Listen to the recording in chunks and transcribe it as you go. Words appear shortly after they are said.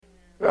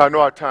I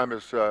know our time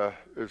is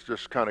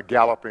just kind of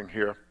galloping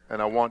here,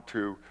 and I want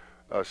to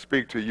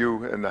speak to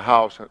you in the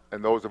house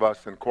and those of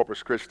us in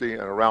Corpus Christi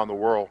and around the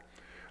world,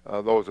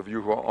 those of you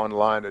who are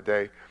online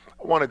today.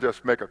 I want to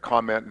just make a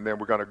comment, and then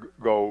we're going to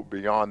go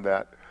beyond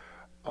that.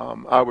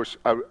 I was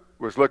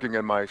looking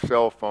in my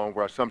cell phone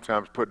where I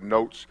sometimes put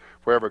notes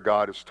wherever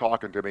God is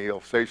talking to me.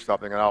 He'll say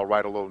something, and I'll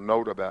write a little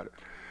note about it.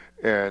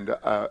 And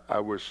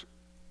I was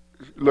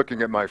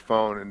looking at my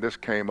phone, and this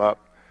came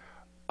up.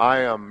 I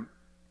am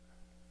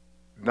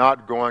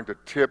not going to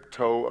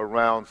tiptoe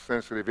around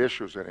sensitive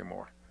issues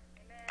anymore.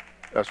 Amen.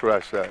 That's what I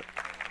said.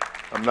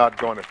 I'm not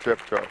going to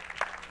tiptoe.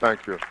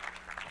 Thank you.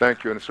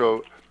 Thank you. And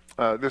so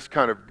this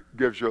kind of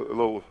gives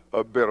you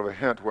a bit of a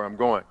hint where I'm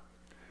going.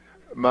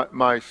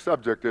 My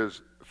subject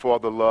is for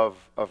the love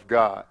of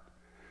God.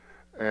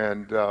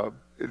 And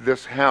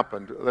this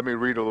happened. Let me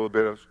read a little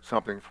bit of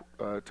something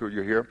to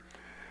you here.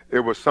 It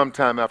was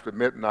sometime after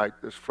midnight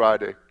this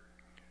Friday,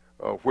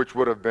 which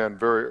would have been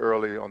very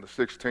early on the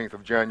 16th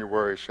of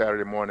January,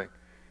 Saturday morning,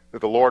 that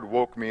the Lord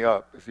woke me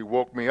up. As he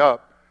woke me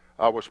up,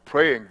 I was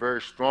praying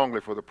very strongly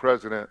for the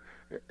president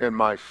in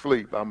my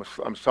sleep.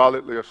 I'm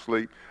solidly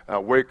asleep. I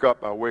wake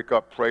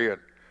up praying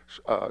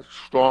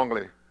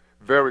strongly,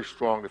 very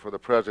strongly for the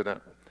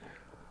president.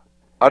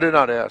 I did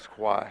not ask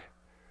why.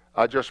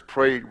 I just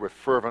prayed with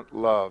fervent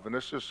love.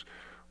 And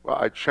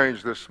I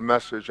changed this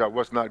message. I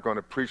was not going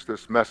to preach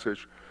this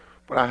message,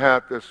 but I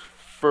had this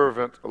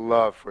fervent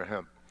love for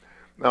him.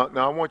 Now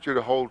I want you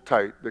to hold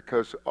tight,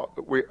 because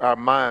our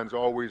minds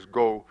always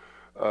go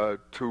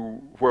to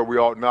where we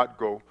ought not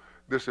go.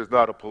 This is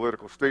not a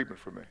political statement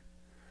for me.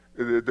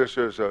 This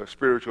is a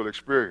spiritual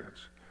experience,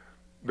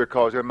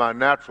 because in my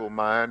natural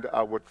mind,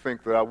 I would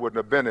think that I wouldn't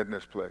have been in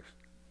this place.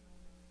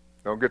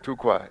 Don't get too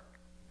quiet.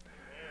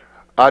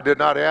 I did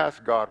not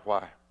ask God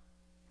why.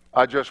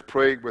 I just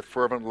prayed with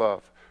fervent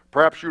love.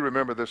 Perhaps you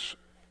remember this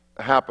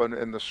happened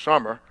in the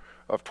summer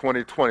of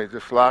 2020,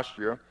 just last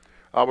year.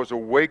 I was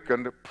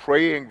awakened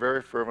praying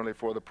very fervently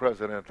for the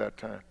president at that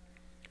time.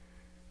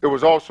 It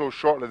was also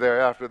shortly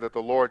thereafter that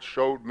the Lord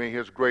showed me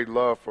his great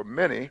love for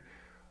many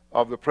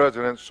of the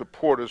president's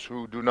supporters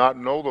who do not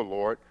know the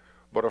Lord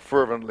but are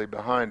fervently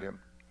behind him.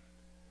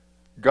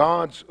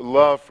 God's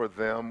love for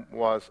them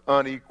was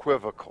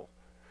unequivocal.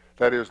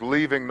 That is,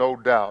 leaving no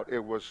doubt.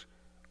 It was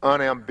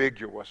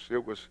unambiguous.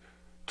 It was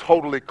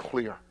totally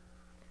clear.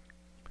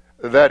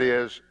 That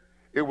is,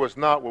 it was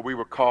not what we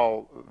would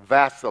call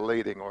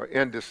vacillating or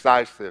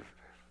indecisive.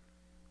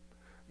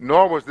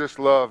 Nor was this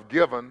love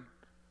given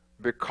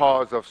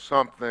because of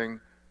something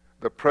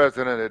the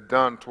president had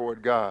done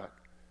toward God.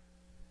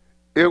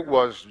 It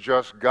was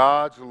just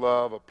God's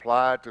love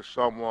applied to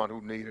someone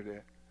who needed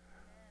it.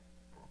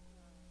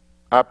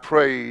 I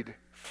prayed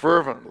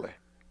fervently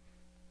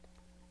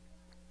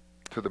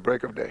to the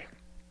break of day.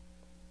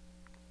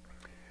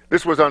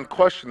 This was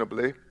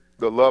unquestionably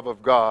the love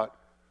of God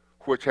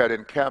which had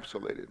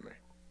encapsulated me.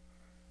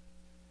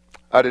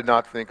 I did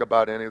not think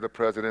about any of the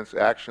president's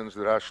actions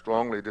that I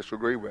strongly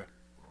disagree with.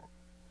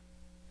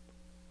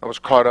 I was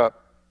caught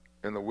up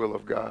in the will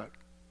of God.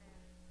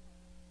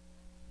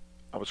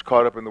 I was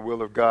caught up in the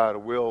will of God, a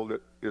will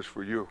that is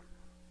for you.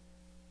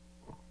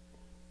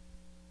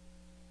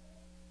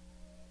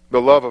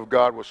 The love of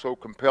God was so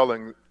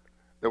compelling,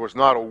 there was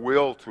not a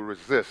will to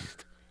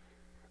resist.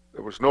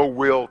 There was no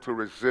will to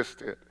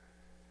resist it.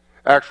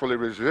 Actually,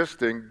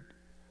 resisting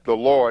the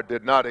Lord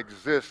did not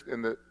exist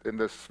in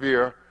the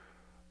sphere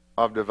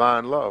of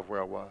divine love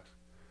where I was.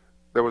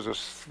 There was a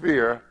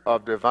sphere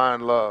of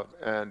divine love,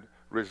 and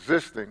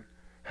resisting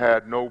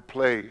had no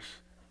place.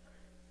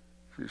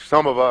 See,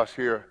 some of us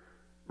here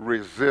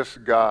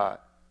resist God.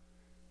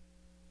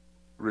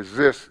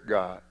 Resist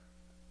God.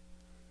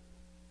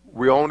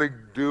 We only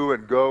do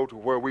and go to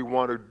where we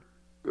want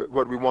to,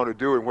 what we want to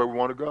do and where we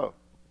want to go.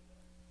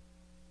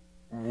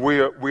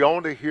 We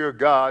only hear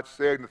God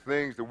saying the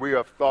things that we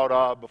have thought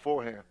of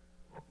beforehand.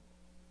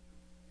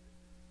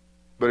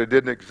 But it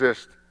didn't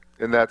exist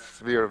in that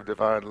sphere of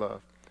divine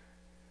love.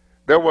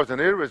 There was an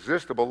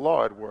irresistible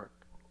law at work.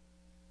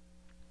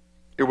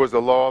 It was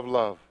the law of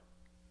love.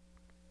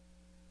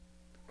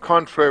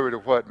 Contrary to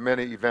what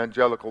many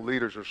evangelical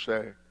leaders are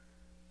saying,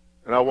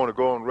 and I want to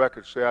go on record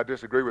and say I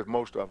disagree with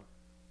most of them.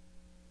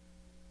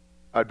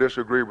 I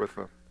disagree with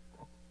them.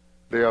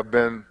 They have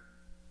been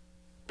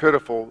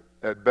pitiful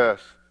at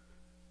best,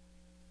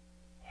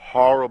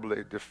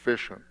 horribly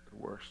deficient at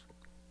worst.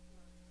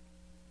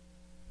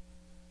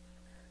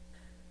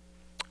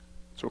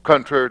 So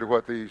contrary to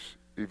what these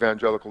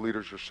evangelical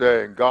leaders are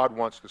saying, God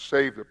wants to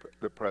save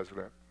the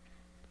president,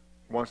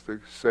 wants to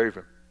save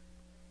him.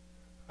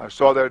 I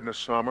saw that in the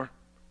summer.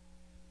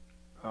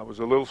 I was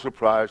a little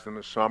surprised in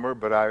the summer,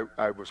 but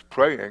I was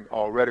praying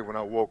already when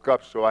I woke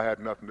up, so I had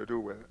nothing to do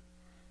with it.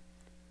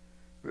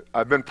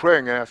 I've been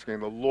praying, asking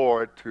the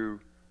Lord to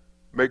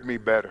make me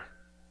better.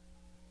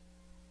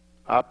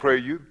 I pray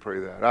you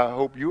pray that. I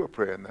hope you are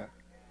praying that.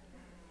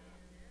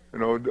 You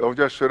know, don't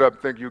just sit up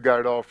and think you got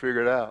it all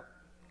figured out.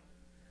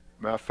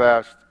 I'm not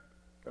fast,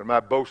 I'm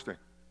not boasting,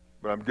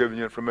 but I'm giving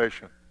you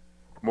information.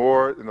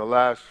 more in the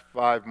last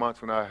 5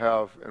 months than I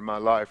have in my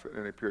life in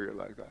any period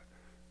like that.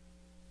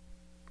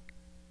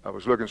 I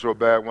was looking so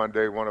bad one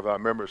day, one of our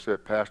members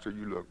said, "Pastor,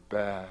 you look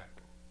bad."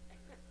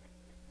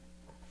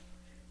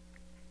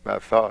 And I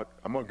thought,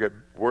 I'm going to get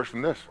worse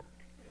than this.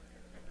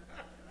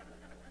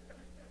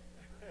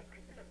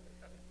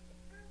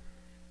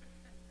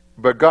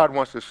 But God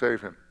wants to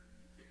save him.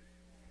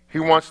 He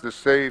wants to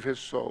save his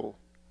soul.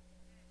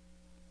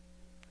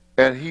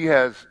 And he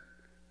has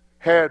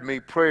had me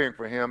praying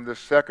for him this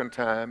second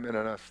time in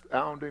an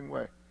astounding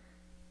way.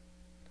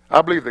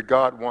 I believe that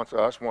God wants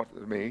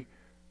me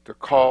to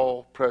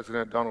call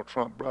President Donald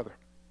Trump brother.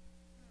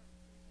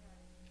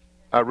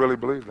 I really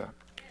believe that.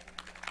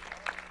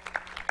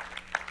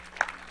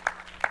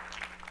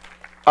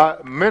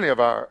 Many of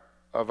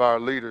our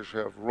leaders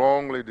have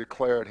wrongly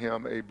declared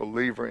him a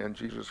believer in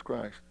Jesus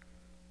Christ.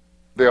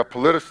 They have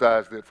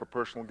politicized it for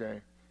personal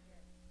gain.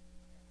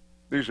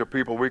 These are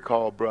people we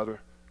call brother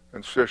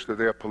and sister.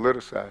 They are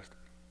politicized.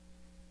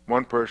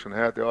 One person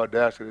had the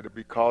audacity to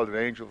be called an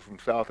angel from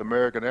South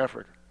America and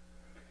Africa.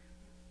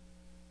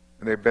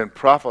 And they've been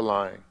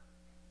prophesying.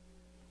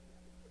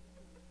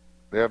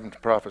 They haven't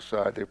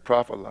prophesied, they've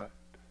prophesied.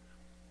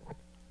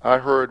 I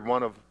heard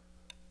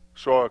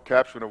saw a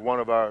caption of one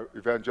of our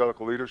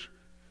evangelical leaders,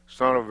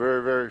 son of a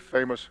very, very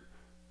famous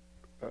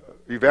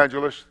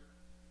evangelist.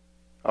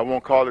 I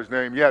won't call his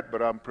name yet,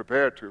 but I'm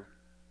prepared to.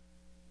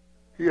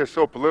 He has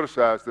so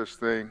politicized this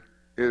thing,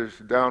 it is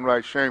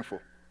downright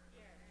shameful.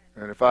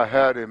 And if I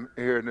had him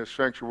here in this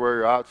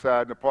sanctuary or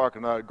outside in the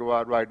parking lot, I'd go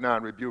out right now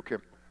and rebuke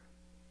him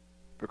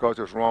because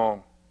it's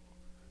wrong.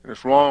 And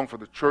it's wrong for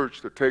the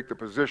church to take the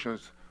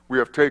positions we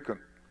have taken.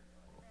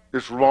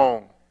 It's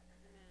wrong.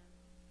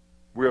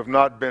 We have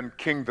not been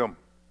kingdom.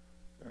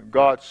 And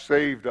God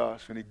saved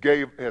us, and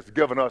he has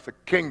given us a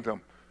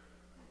kingdom.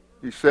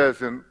 He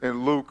says in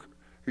Luke,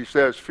 he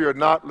says, "Fear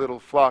not, little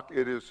flock,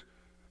 it is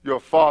your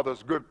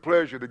Father's good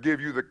pleasure to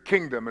give you the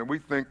kingdom." And we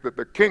think that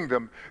the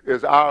kingdom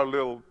is our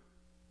little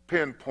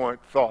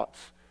pinpoint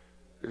thoughts.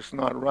 It's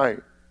not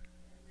right.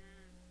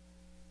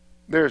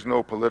 There's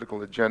no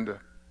political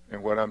agenda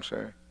in what I'm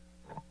saying.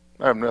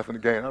 I have nothing to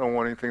gain. I don't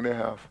want anything they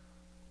have.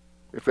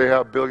 If they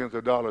have billions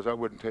of dollars, I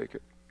wouldn't take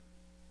it.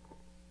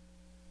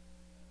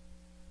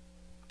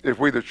 If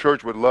we, the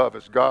church, would love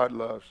as God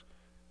loves,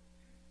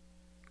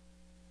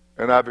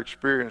 and I've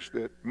experienced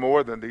it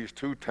more than these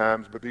 2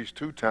 times, but these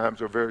 2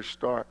 times are very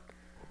stark.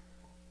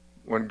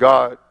 When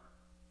God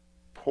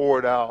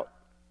poured out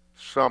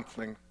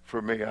something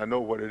for me, I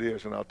know what it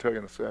is, and I'll tell you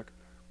in a second.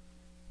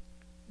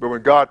 But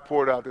when God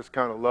poured out this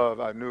kind of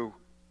love, I knew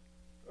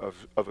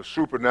of a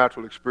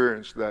supernatural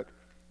experience that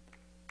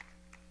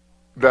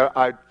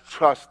I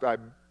trust, I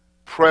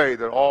pray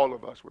that all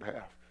of us would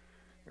have.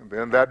 And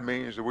then that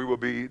means that we will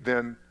be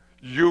then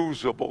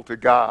usable to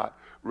God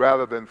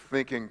rather than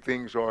thinking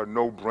things are a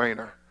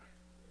no-brainer.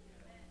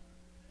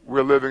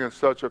 We're living in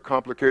such a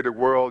complicated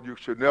world, you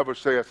should never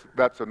say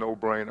that's a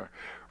no-brainer.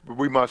 But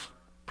we must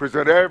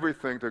present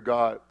everything to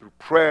God through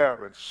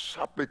prayer and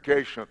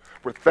supplication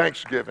with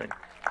thanksgiving.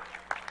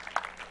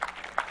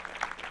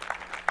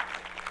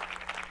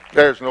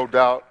 There's no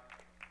doubt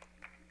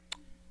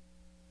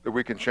that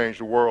we can change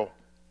the world.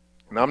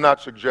 And I'm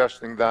not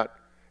suggesting that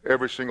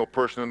every single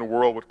person in the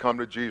world would come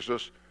to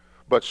Jesus,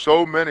 but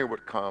so many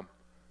would come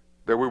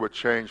that we would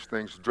change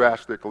things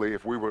drastically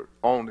if we would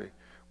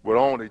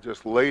only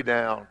just lay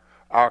down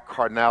our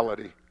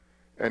carnality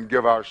and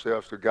give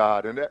ourselves to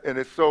God. And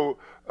it's so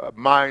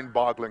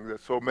mind-boggling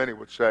that so many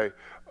would say,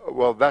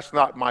 "Well, that's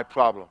not my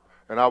problem."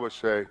 And I would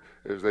say,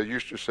 as they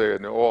used to say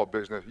in the oil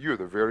business, "You're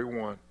the very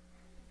one."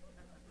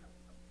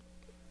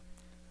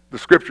 The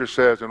scripture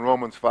says in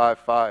Romans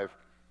 5:5,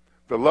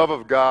 "The love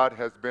of God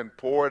has been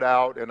poured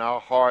out in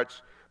our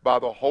hearts by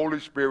the Holy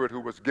Spirit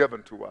who was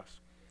given to us."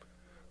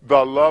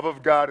 The love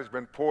of God has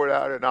been poured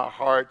out in our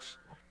hearts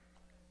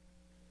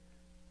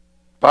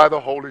by the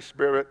Holy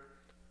Spirit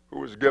who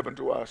was given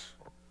to us.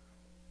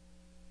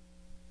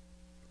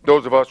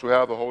 Those of us who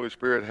have the Holy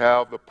Spirit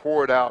have the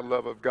poured out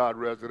love of God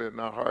resident in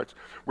our hearts.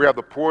 We have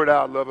the poured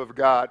out love of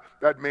God.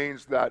 That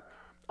means that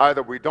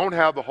either we don't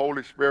have the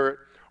Holy Spirit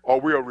or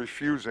we are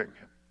refusing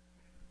Him.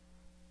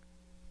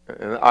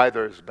 And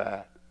either is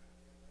bad.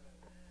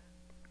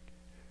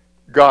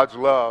 God's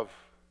love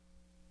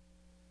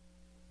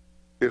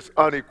is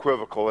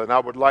unequivocal, and I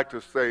would like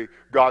to say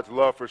God's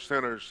love for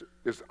sinners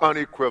is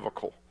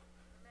unequivocal.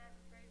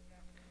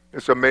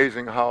 It's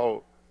amazing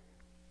how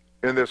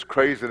in this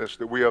craziness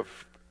that we have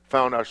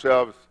found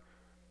ourselves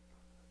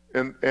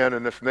in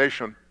this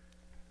nation,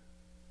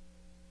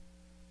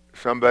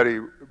 somebody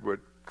would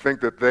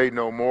think that they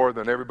know more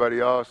than everybody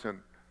else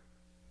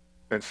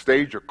and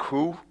stage a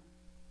coup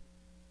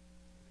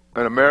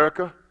in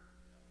America,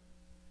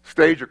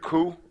 stage a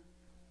coup.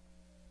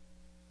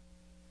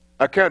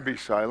 I can't be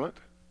silent.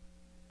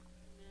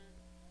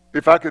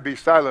 If I could be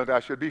silent,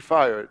 I should be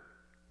fired.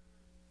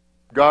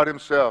 God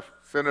Himself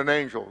sent an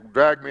angel,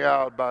 dragged me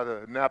out by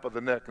the nape of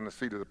the neck and the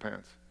seat of the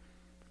pants.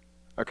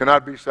 I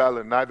cannot be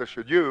silent, neither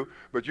should you,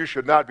 but you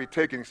should not be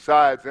taking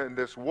sides in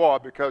this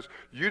war because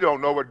you don't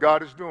know what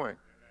God is doing.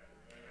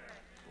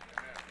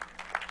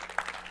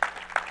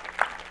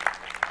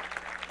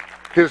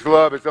 His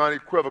love is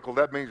unequivocal.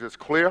 That means it's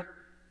clear,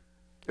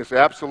 it's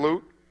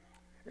absolute,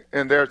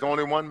 and there's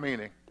only one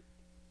meaning.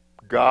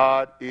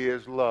 God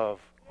is love.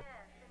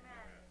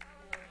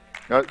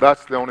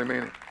 That's the only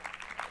meaning.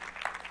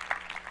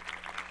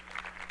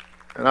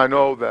 And I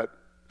know that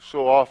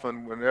so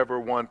often whenever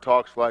one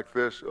talks like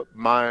this,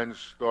 minds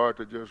start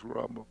to just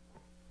rumble.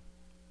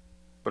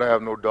 But I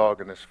have no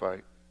dog in this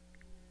fight.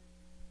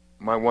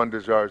 My one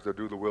desire is to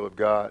do the will of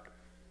God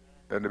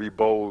and to be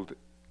bold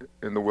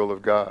in the will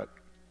of God.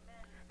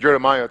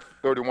 Jeremiah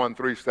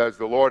 31:3 says,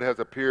 the Lord has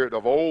appeared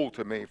of old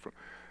to me,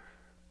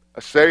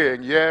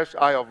 saying, yes,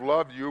 I have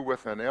loved you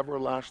with an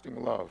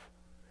everlasting love.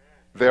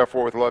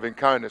 Therefore, with loving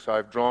kindness I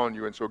have drawn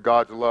you. And so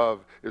God's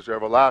love is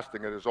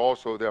everlasting. It is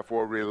also,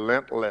 therefore,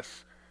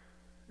 relentless.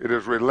 It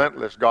is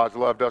relentless. God's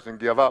love doesn't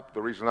give up.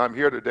 The reason I'm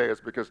here today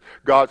is because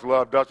God's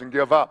love doesn't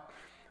give up.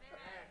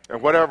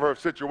 And whatever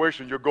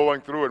situation you're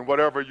going through and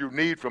whatever you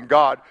need from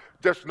God,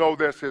 just know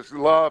this, his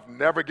love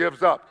never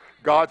gives up.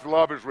 God's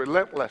love is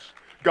relentless.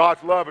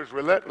 God's love is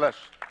relentless.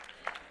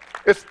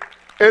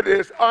 It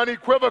is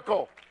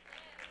unequivocal.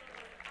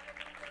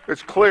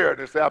 It's clear and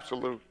it's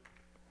absolute.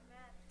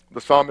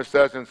 The psalmist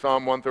says in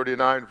Psalm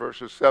 139,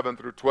 verses 7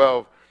 through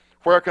 12,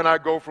 where can I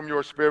go from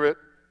your spirit?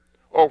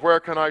 Or where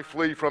can I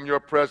flee from your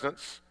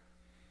presence?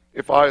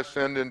 If I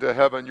ascend into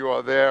heaven, you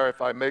are there.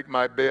 If I make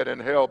my bed in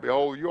hell,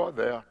 behold, you are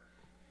there.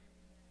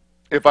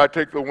 If I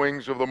take the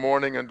wings of the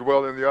morning and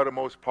dwell in the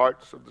uttermost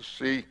parts of the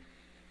sea,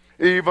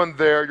 even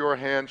there your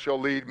hand shall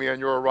lead me, and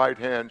your right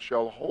hand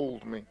shall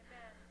hold me.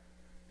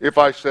 If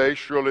I say,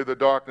 surely the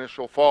darkness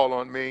shall fall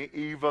on me,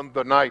 even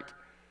the night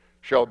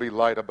shall be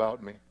light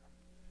about me.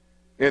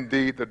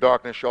 Indeed, the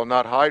darkness shall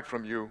not hide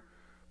from you,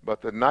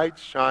 but the night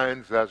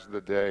shines as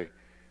the day.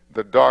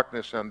 The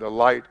darkness and the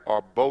light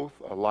are both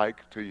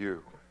alike to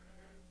you.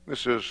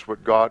 This is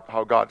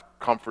how God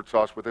comforts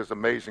us with his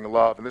amazing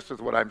love. And this is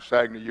what I'm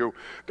saying to you.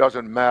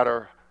 Doesn't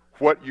matter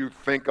what you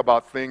think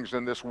about things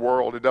in this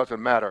world. It doesn't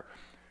matter.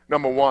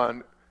 Number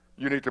one,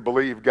 you need to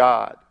believe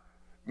God.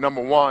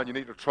 Number one, you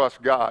need to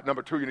trust God.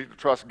 Number two, you need to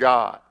trust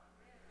God.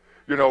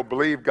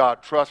 Believe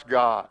God, trust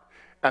God.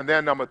 And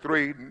then number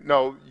three,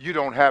 no, you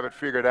don't have it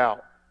figured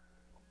out.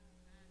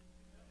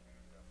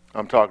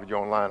 I'm talking to you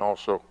online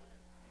also.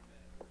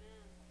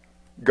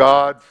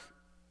 God's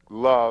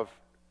love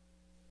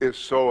is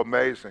so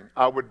amazing.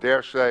 I would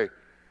dare say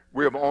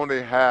we have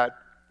only had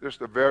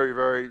just a very,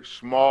 very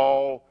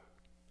small,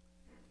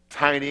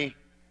 tiny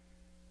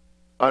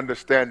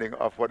understanding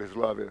of what his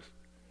love is.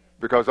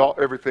 Because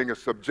everything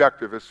is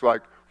subjective. It's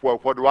like, well,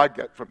 what do I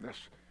get from this?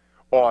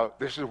 Or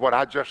this is what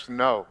I just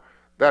know.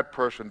 That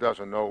person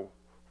doesn't know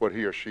what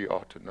he or she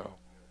ought to know.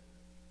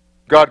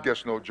 God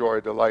gets no joy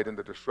or delight in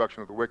the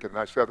destruction of the wicked. And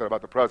I said that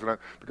about the president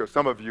because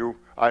some of you,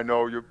 I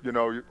know, you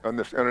on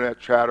this internet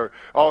chatter,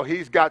 oh,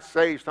 he's got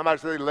saved. Somebody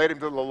said they led him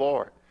to the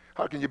Lord.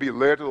 How can you be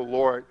led to the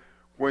Lord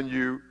when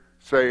you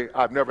say,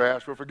 I've never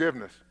asked for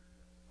forgiveness?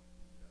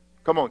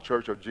 Come on,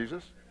 Church of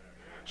Jesus.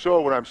 So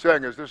what I'm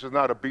saying is this is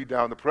not a beat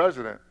down the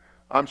president.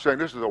 I'm saying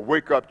this is a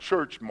wake-up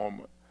church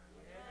moment.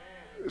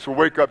 It's a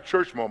wake-up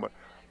church moment.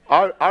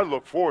 I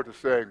look forward to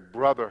saying,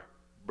 Brother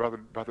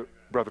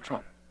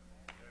Trump.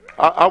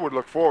 I would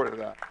look forward to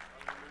that.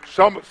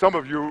 Some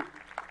of you,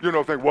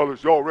 think, well,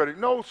 it's already.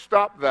 No,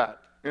 stop that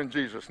in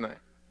Jesus' name.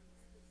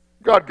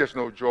 God gets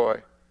no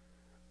joy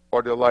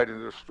or delight in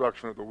the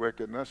destruction of the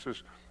wicked. And that's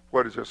just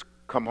what has just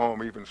come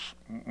home even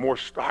more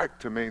stark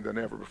to me than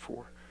ever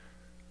before.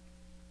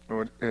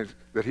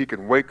 That he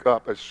can wake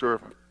up a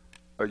servant,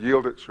 a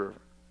yielded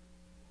servant.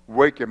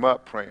 Wake him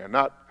up praying.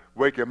 Not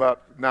wake him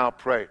up, now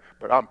pray.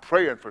 But I'm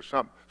praying for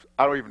something.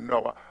 I don't even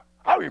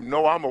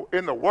know I'm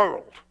in the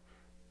world.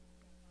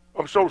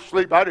 I'm so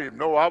asleep, I didn't even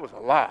know I was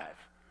alive.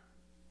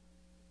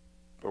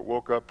 But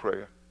woke up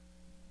praying.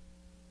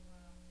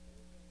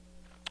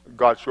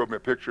 God showed me a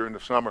picture in the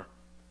summer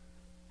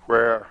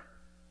where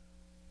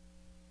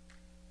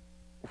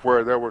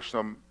there were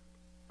some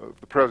of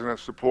the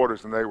president's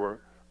supporters, and they were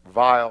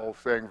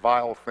saying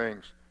vile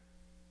things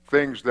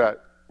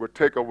that would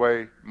take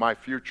away my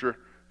future,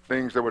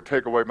 things that would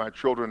take away my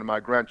children and my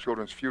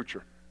grandchildren's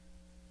future,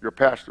 your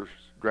pastor's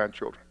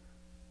grandchildren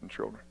and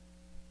children.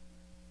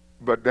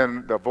 But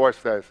then the voice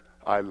says,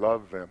 I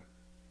love them.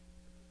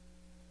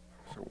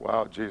 I said,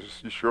 wow,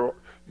 Jesus,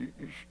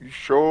 you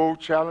sure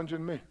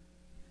challenging me.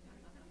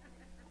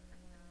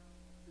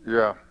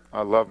 Yeah,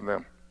 I love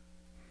them.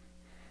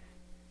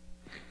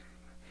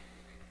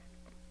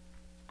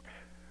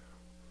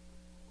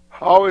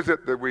 How is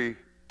it that we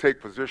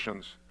take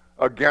positions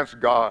against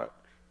God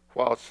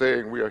while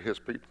saying we are his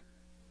people?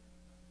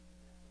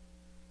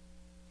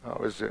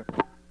 How is it?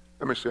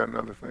 Let me say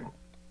another thing.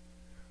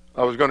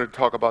 I was going to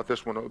talk about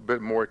this one a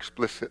bit more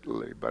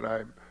explicitly, but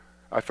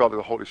I felt that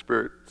the Holy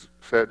Spirit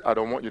said, I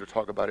don't want you to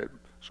talk about it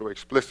so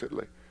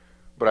explicitly,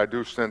 but I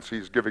do sense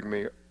he's giving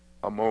me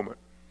a moment.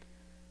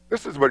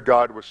 This is what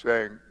God was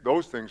saying.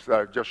 Those things that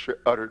I've just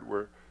uttered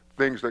were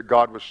things that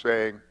God was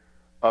saying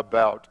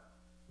about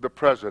the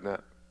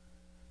president.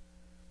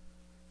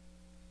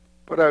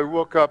 But I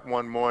woke up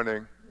one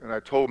morning and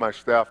I told my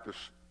staff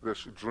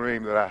this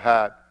dream that I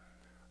had.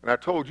 And I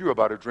told you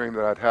about a dream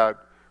that I'd had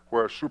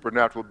where a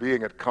supernatural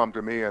being had come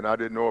to me, and I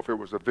didn't know if it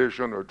was a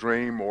vision or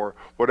dream or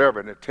whatever,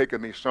 and it had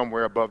taken me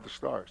somewhere above the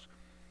stars.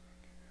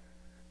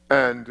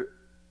 And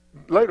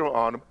later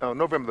on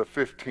November the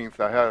 15th,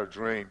 I had a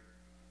dream.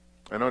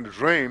 And on the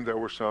dream, there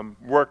were some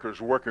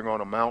workers working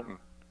on a mountain.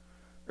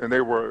 And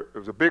it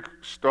was a big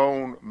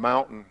stone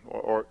mountain,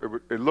 or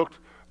it looked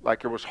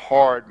like it was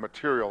hard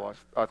material.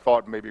 I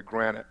thought maybe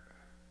granite.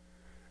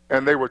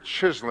 And they were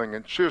chiseling,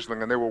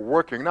 and they were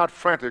working, not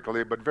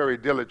frantically, but very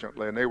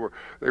diligently. And they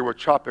were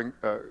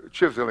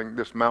chiseling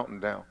this mountain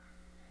down.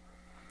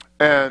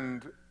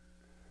 And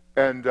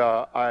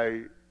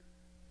I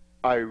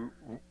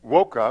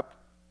woke up,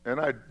 and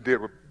I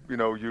did what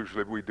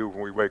usually we do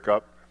when we wake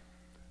up.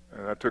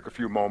 And I took a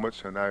few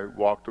moments, and I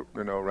walked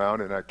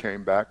around, and I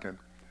came back, and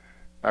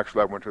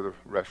actually I went to the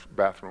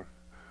bathroom,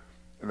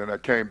 and then I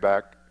came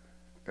back,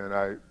 and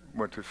I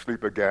went to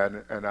sleep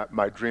again, and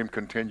my dream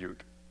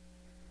continued.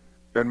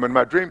 And when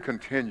my dream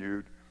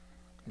continued,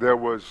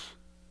 as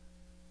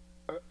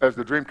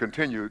the dream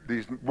continued,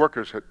 these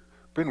workers had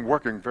been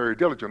working very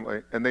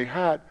diligently, and they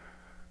had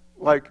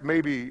like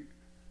maybe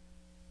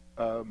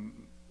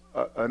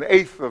an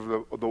eighth of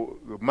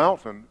the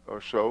mountain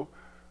or so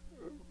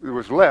it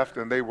was left,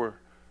 and they were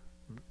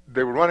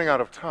running out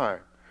of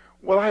time.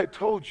 Well, I had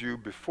told you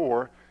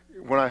before,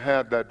 when I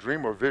had that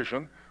dream or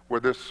vision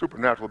where this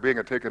supernatural being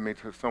had taken me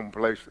to some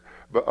place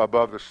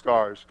above the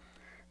stars,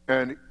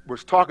 and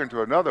was talking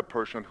to another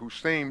person who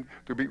seemed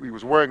to be, he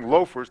was wearing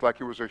loafers like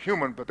he was a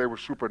human, but they were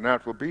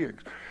supernatural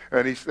beings.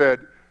 And he said,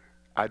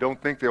 I don't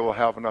think they will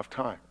have enough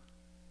time.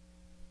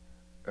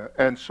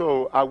 And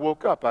so I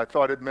woke up. I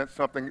thought it meant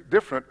something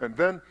different. And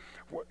then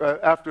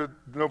after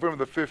November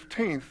the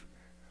 15th,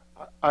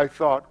 I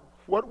thought,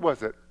 what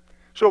was it?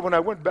 So when I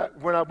went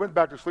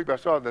back to sleep, I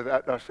saw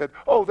that, and I said,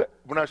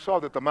 when I saw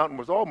that the mountain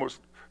was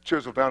almost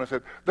chiseled down, I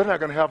said, they're not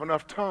going to have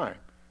enough time.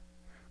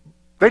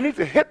 They need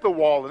to hit the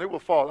wall and it will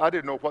fall. I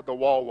didn't know what the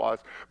wall was,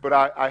 but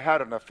I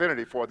had an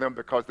affinity for them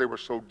because they were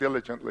so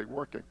diligently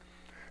working.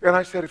 And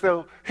I said, if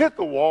they'll hit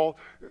the wall,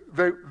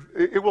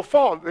 it will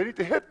fall. They need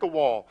to hit the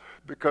wall,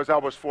 because I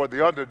was for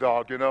the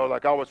underdog,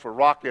 like I was for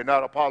Rocky and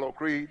not Apollo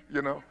Creed,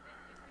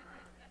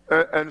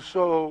 And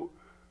so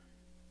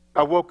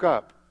I woke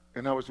up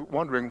and I was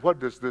wondering, what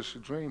does this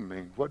dream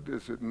mean? What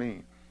does it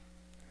mean?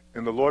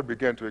 And the Lord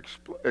began to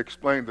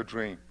explain the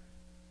dream.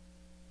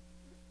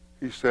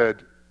 He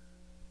said,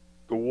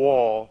 the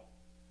wall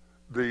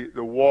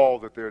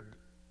that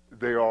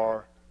they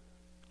are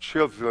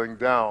chiseling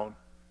down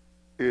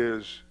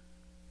is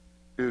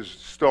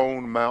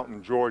Stone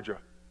Mountain, Georgia.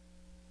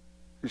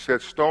 He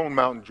said Stone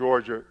Mountain,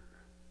 Georgia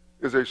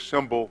is a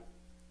symbol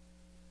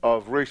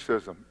of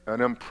racism,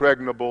 an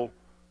impregnable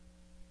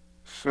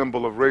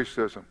symbol of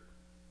racism.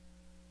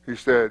 He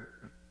said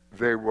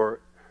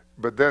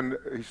but then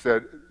he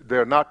said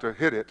they're not to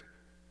hit it,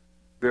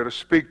 they're to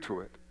speak to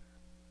it.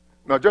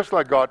 Now, just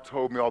like God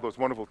told me all those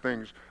wonderful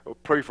things,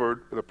 pray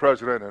for the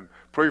president and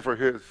pray for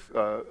his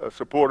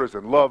supporters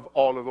and love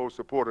all of those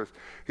supporters,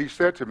 he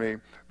said to me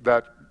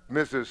that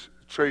Mrs.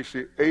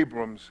 Tracy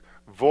Abrams'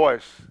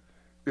 voice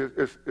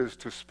is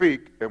to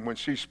speak, and when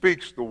she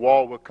speaks, the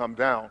wall will come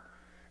down,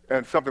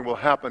 and something will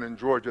happen in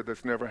Georgia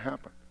that's never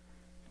happened.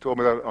 He told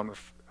me that on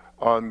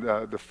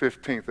the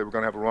 15th, they were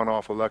going to have a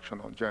runoff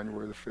election on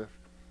January the 5th.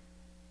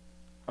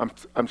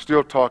 I'm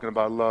still talking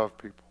about love,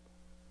 people.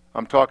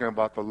 I'm talking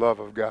about the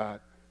love of God.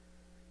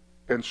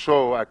 And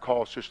so I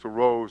called Sister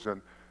Rose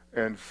and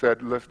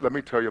said, let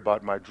me tell you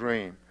about my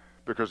dream,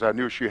 because I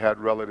knew she had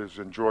relatives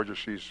in Georgia.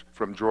 She's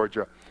from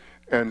Georgia.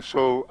 And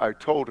so I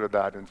told her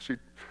that, and she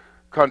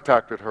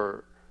contacted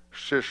her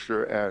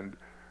sister, and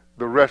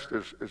the rest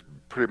is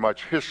pretty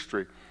much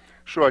history.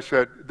 So I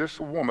said, this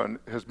woman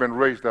has been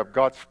raised up.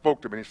 God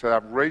spoke to me. He said,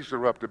 I've raised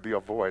her up to be a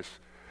voice.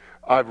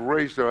 I've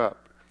raised her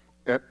up.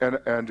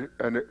 And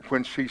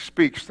when she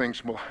speaks,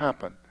 things will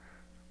happen.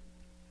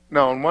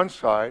 Now, on one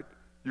side,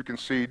 you can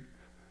see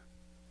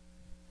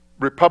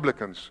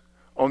Republicans.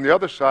 On the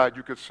other side,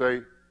 you could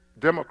say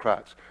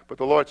Democrats. But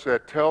the Lord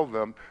said, tell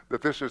them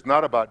that this is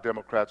not about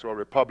Democrats or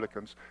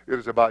Republicans. It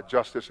is about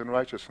justice and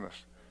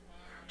righteousness.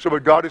 So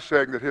what God is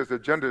saying, that his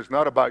agenda is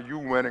not about you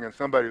winning and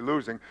somebody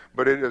losing,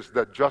 but it is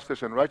that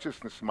justice and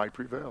righteousness might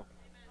prevail.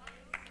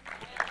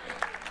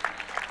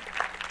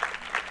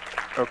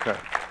 Okay,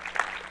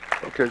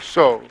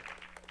 so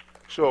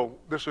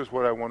this is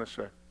what I want to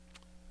say.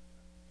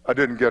 I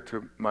didn't get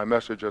to my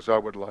message as I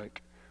would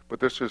like,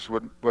 but this is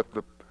what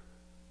the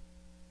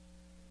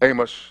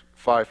Amos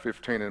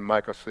 5:15 and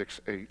Micah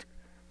 6:8.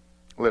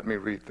 Let me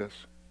read this.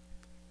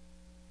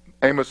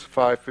 Amos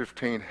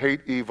 5:15,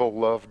 hate evil,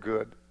 love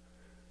good.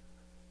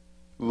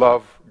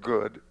 Love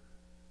good.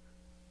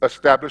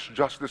 Establish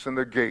justice in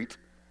the gate.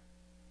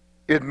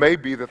 It may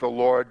be that the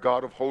Lord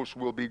God of hosts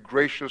will be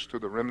gracious to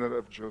the remnant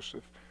of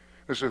Joseph.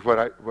 This is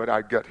what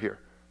I get here.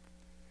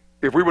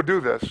 If we would do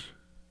this,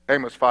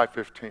 Amos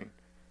 5:15,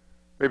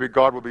 maybe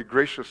God will be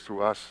gracious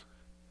to us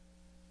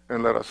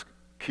and let us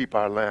keep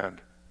our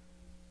land.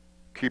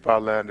 Keep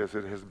our land as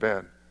it has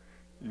been.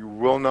 You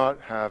will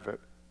not have it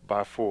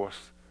by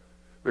force,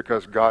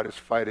 because God is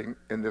fighting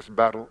in this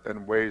battle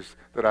in ways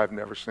that I've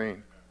never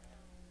seen.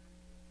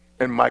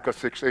 In Micah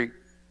 6:8,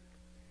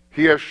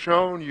 he has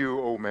shown you,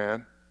 O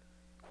man,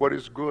 what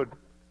is good.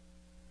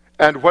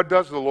 And what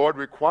does the Lord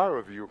require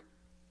of you?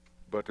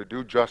 But to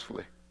do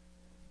justly,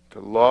 to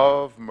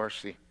love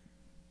mercy,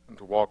 and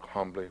to walk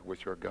humbly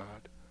with your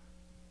God.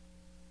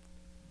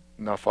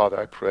 Now, Father,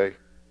 I pray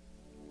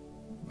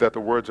that the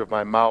words of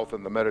my mouth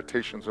and the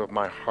meditations of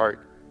my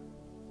heart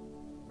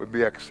would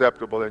be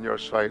acceptable in your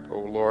sight, O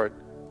Lord,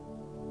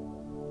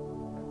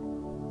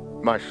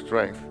 my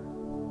strength,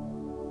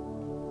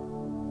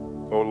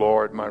 O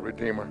Lord, my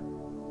Redeemer.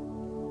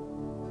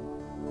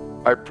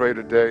 I pray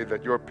today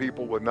that your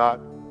people would not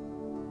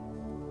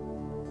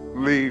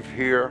leave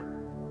here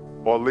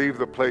or leave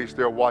the place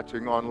they're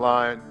watching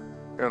online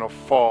in a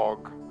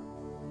fog.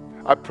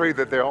 I pray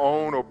that their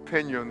own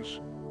opinions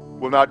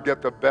will not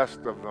get the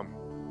best of them.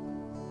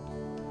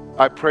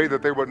 I pray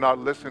that they would not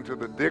listen to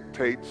the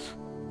dictates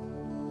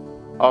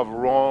of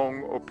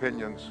wrong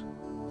opinions,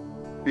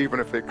 even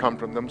if they come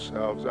from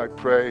themselves. I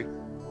pray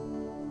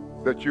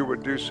that you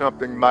would do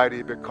something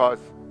mighty, because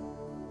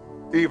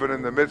even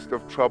in the midst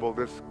of trouble,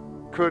 this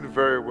could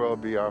very well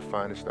be our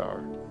finest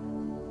hour.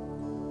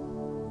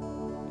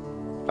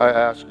 I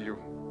ask you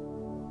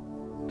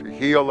to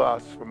heal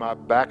us from our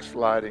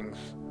backslidings,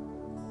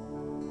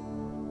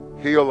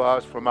 heal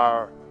us from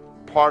our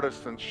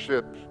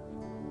partisanship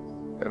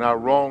and our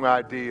wrong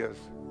ideas.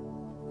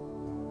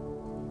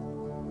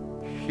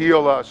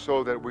 Heal us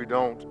so that we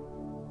don't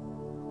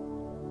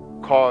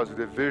cause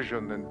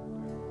division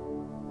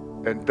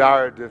and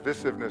dire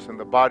divisiveness in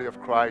the body of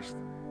Christ,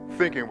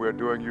 thinking we're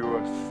doing you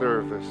a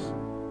service.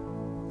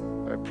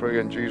 I pray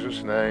in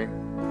Jesus' name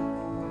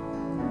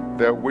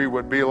that we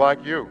would be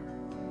like you.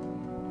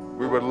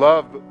 We would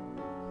love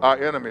our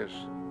enemies.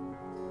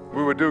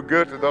 We would do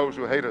good to those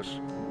who hate us.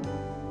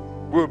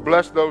 We would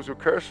bless those who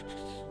curse us.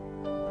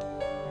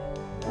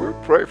 We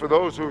would pray for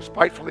those who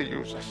spitefully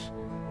use us.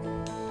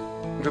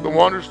 And to the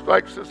one who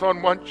strikes us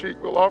on one cheek,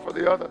 we'll offer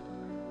the other.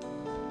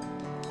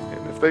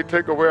 And if they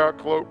take away our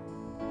cloak,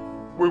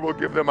 we will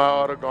give them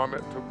our outer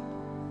garment too.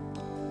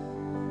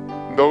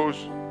 And those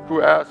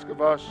who ask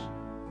of us,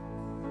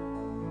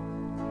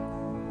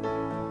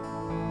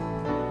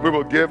 we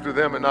will give to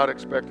them and not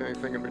expect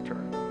anything in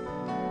return.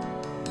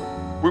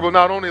 We will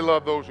not only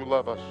love those who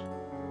love us.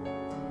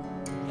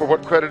 For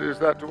what credit is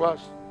that to us?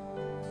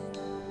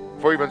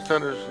 For even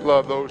sinners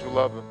love those who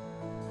love them.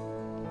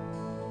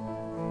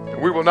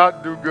 And we will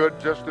not do good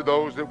just to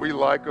those that we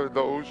like or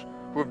those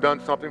who have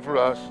done something for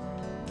us.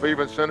 For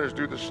even sinners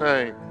do the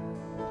same.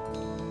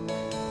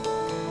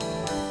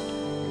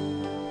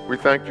 We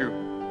thank you.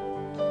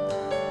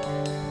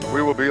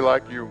 We will be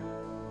like you.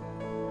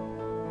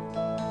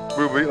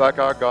 We will be like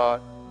our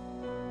God.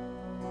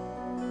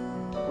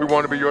 We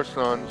want to be your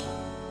sons,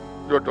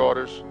 your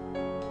daughters.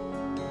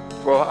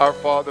 For our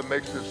Father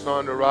makes his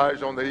sun to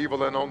rise on the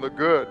evil and on the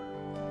good.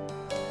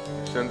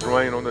 He sends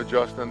rain on the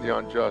just and the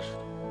unjust.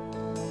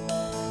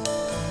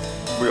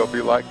 We'll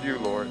be like you,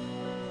 Lord.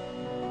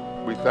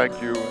 We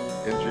thank you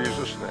in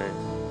Jesus' name.